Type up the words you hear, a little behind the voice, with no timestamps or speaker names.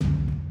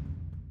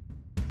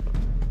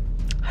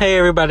Hey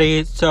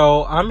everybody,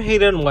 so I'm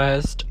Hayden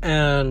West,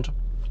 and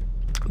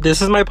this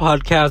is my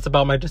podcast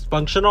about my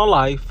dysfunctional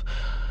life.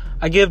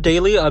 I give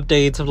daily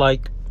updates of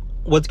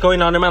what's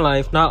going on in my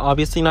life.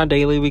 Obviously not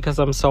daily because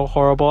I'm so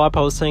horrible at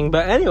posting,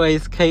 but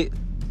anyways,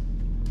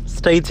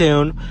 stay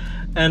tuned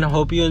and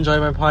hope you enjoy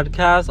my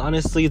podcast.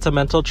 Honestly, it's a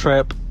mental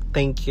trip.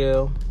 Thank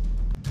you.